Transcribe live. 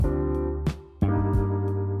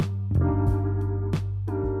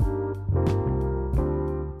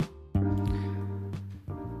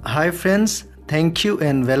Hi friends, thank you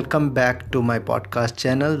and welcome back to my podcast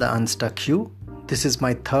channel, The Unstuck You. This is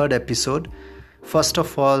my third episode. First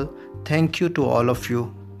of all, thank you to all of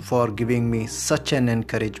you for giving me such an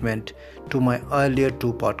encouragement to my earlier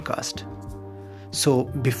two podcasts. So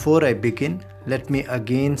before I begin, let me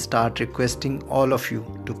again start requesting all of you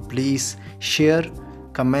to please share,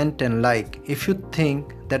 comment and like if you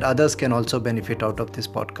think that others can also benefit out of this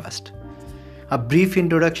podcast. A brief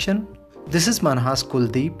introduction. This is Manhas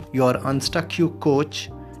Kuldeep, your Unstuck You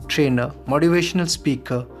coach, trainer, motivational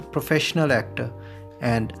speaker, professional actor,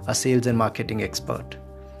 and a sales and marketing expert.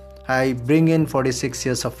 I bring in 46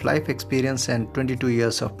 years of life experience and 22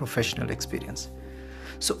 years of professional experience.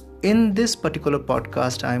 So in this particular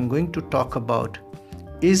podcast, I am going to talk about,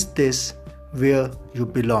 is this where you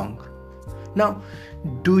belong? Now,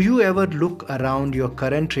 do you ever look around your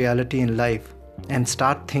current reality in life and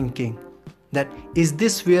start thinking, that is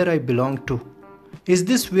this where I belong to? Is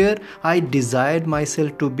this where I desired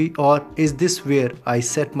myself to be, or is this where I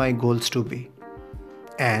set my goals to be?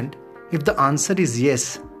 And if the answer is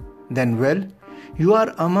yes, then well, you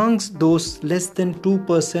are amongst those less than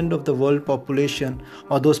 2% of the world population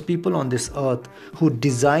or those people on this earth who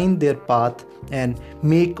design their path and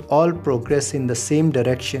make all progress in the same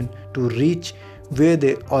direction to reach where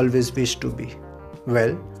they always wish to be.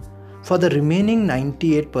 Well, for the remaining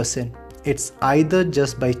 98%, it's either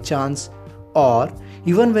just by chance or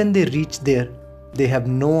even when they reach there, they have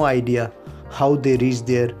no idea how they reach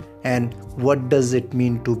there and what does it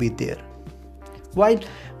mean to be there. While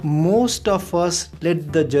most of us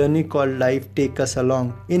let the journey called life take us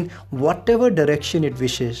along in whatever direction it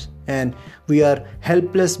wishes, and we are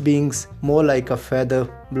helpless beings, more like a feather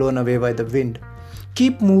blown away by the wind.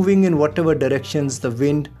 Keep moving in whatever directions the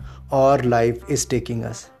wind or life is taking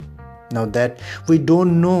us. Now that we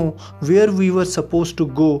don't know where we were supposed to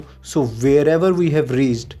go, so wherever we have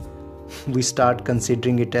reached, we start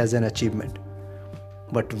considering it as an achievement.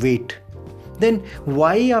 But wait, then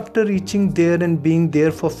why after reaching there and being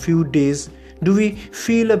there for few days, do we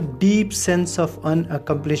feel a deep sense of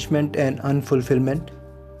unaccomplishment and unfulfillment?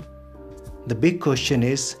 The big question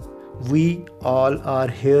is, we all are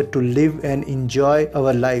here to live and enjoy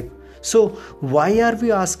our life. So why are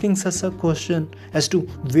we asking such a question as to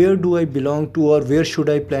where do I belong to or where should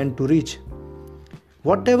I plan to reach?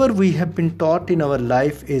 Whatever we have been taught in our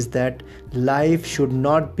life is that life should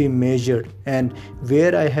not be measured, and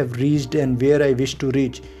where I have reached and where I wish to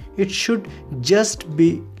reach, it should just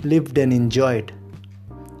be lived and enjoyed.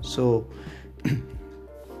 So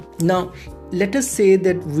now let us say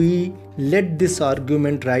that we let this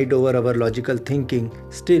argument ride over our logical thinking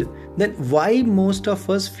still. Then why most of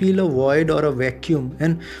us feel a void or a vacuum,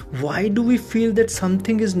 and why do we feel that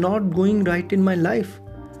something is not going right in my life,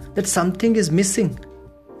 that something is missing?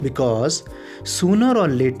 Because sooner or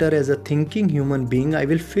later, as a thinking human being, I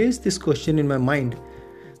will face this question in my mind.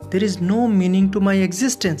 There is no meaning to my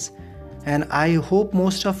existence, and I hope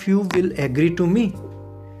most of you will agree to me.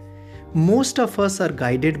 Most of us are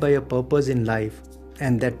guided by a purpose in life,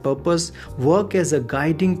 and that purpose works as a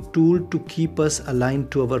guiding tool to keep us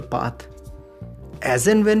aligned to our path. As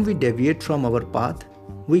and when we deviate from our path,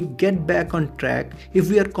 we get back on track if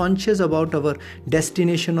we are conscious about our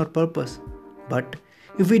destination or purpose. But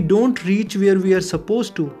if we don't reach where we are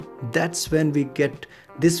supposed to, that's when we get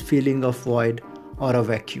this feeling of void or a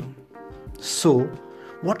vacuum. So,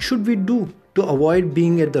 what should we do to avoid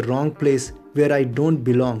being at the wrong place where I don't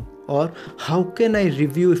belong? Or how can I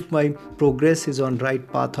review if my progress is on right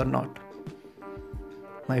path or not?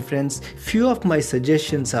 My friends, few of my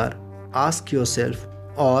suggestions are: ask yourself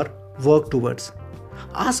or work towards.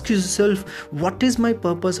 Ask yourself, what is my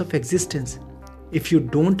purpose of existence? If you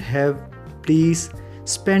don't have, please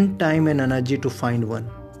spend time and energy to find one.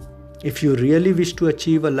 If you really wish to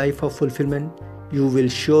achieve a life of fulfillment, you will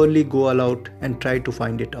surely go all out and try to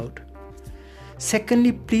find it out.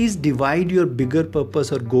 Secondly, please divide your bigger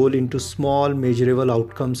purpose or goal into small measurable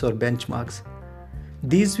outcomes or benchmarks.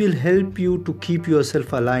 These will help you to keep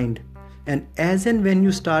yourself aligned, and as and when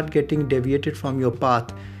you start getting deviated from your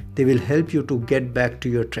path, they will help you to get back to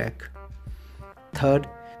your track. Third,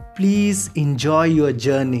 please enjoy your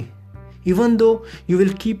journey. Even though you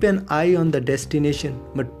will keep an eye on the destination,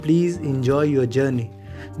 but please enjoy your journey.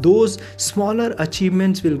 Those smaller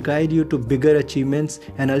achievements will guide you to bigger achievements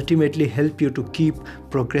and ultimately help you to keep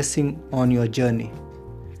progressing on your journey.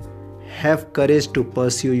 Have courage to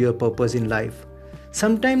pursue your purpose in life.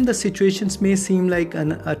 Sometimes the situations may seem like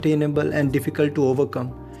unattainable and difficult to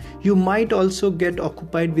overcome. You might also get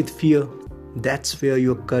occupied with fear. That's where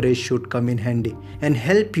your courage should come in handy and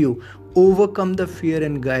help you overcome the fear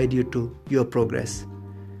and guide you to your progress.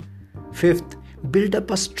 Fifth, Build up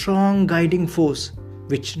a strong guiding force,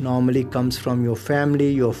 which normally comes from your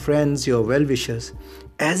family, your friends, your well-wishers.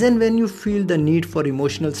 As and when you feel the need for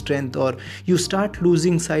emotional strength or you start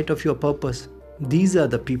losing sight of your purpose, these are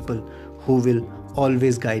the people who will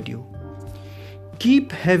always guide you.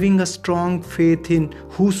 Keep having a strong faith in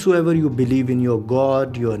whosoever you believe in, your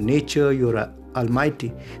God, your nature, your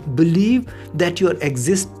Almighty. Believe that your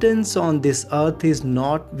existence on this earth is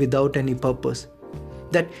not without any purpose,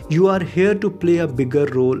 that you are here to play a bigger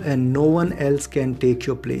role and no one else can take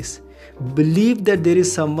your place. Believe that there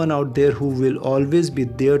is someone out there who will always be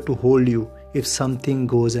there to hold you if something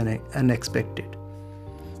goes unexpected.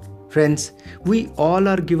 Friends, we all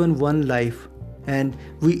are given one life and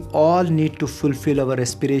we all need to fulfill our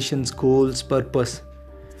aspirations, goals, purpose.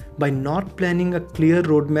 By not planning a clear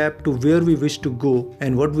roadmap to where we wish to go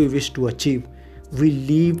and what we wish to achieve, we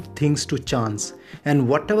leave things to chance, and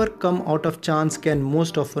whatever come out of chance can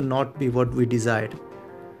most often not be what we desired.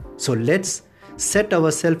 So let's set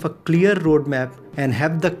ourselves a clear roadmap and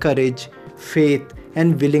have the courage, faith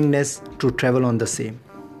and willingness to travel on the same.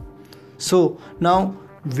 So now,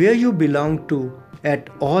 where you belong to at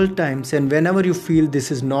all times and whenever you feel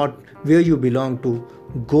this is not where you belong to,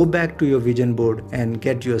 go back to your vision board and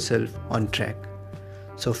get yourself on track.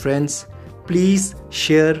 So friends, please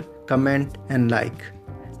share, comment and like.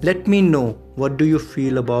 Let me know what do you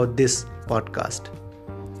feel about this podcast.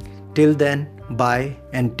 Till then, bye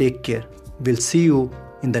and take care. We'll see you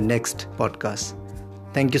in the next podcast.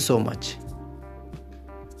 Thank you so much.